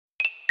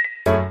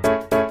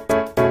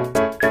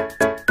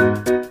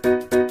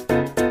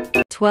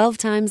12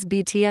 times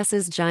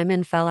BTS's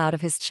Jimin fell out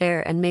of his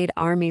chair and made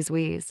armies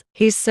wheeze.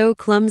 He's so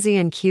clumsy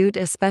and cute,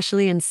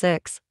 especially in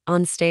 6.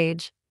 On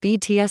stage,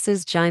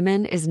 BTS's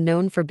Jimin is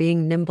known for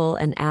being nimble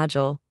and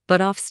agile,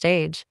 but off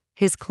stage,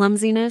 his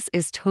clumsiness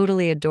is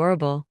totally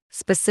adorable.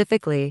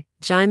 Specifically,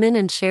 Jimin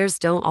and chairs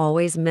don't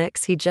always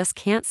mix, he just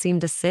can't seem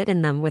to sit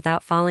in them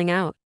without falling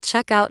out.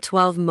 Check out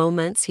 12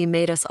 moments he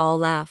made us all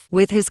laugh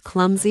with his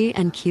clumsy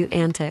and cute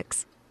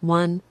antics.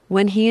 1.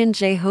 When he and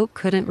J-Hope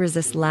couldn't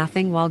resist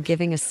laughing while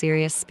giving a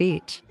serious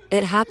speech.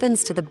 It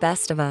happens to the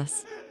best of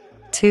us.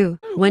 2.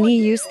 When he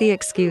used the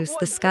excuse,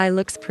 the sky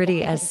looks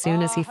pretty as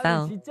soon as he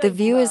fell. The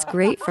view is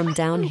great from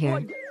down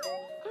here.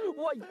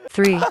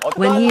 3.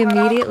 When he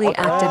immediately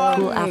acted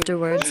cool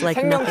afterwards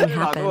like nothing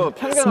happened.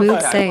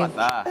 Smooth save.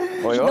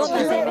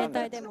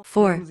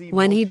 4.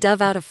 When he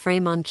dove out of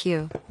frame on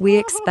cue. We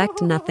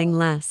expect nothing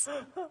less.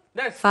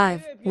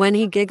 5. When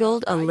he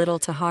giggled a little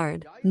too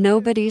hard.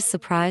 Nobody's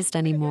surprised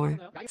anymore.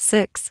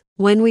 6.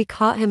 When we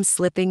caught him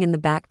slipping in the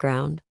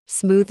background.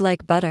 Smooth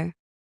like butter.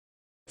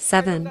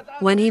 7.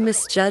 When he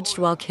misjudged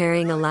while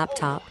carrying a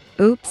laptop.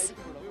 Oops.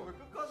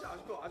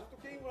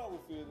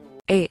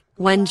 8.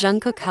 When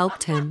Jungkook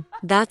helped him.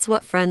 That's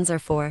what friends are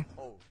for.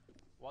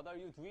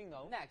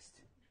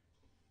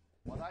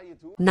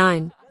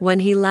 9. When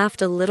he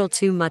laughed a little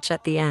too much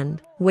at the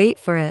end. Wait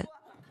for it.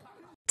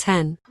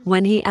 10.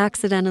 When he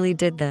accidentally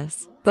did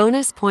this.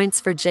 Bonus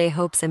points for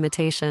J-Hope's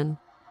imitation.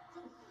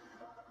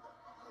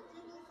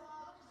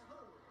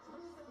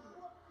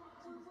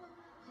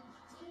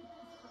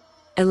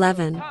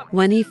 11.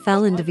 When he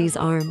fell into V's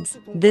arms.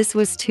 This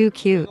was too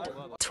cute.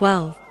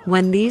 12.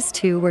 When these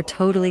two were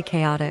totally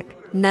chaotic.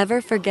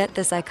 Never forget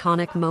this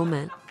iconic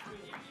moment.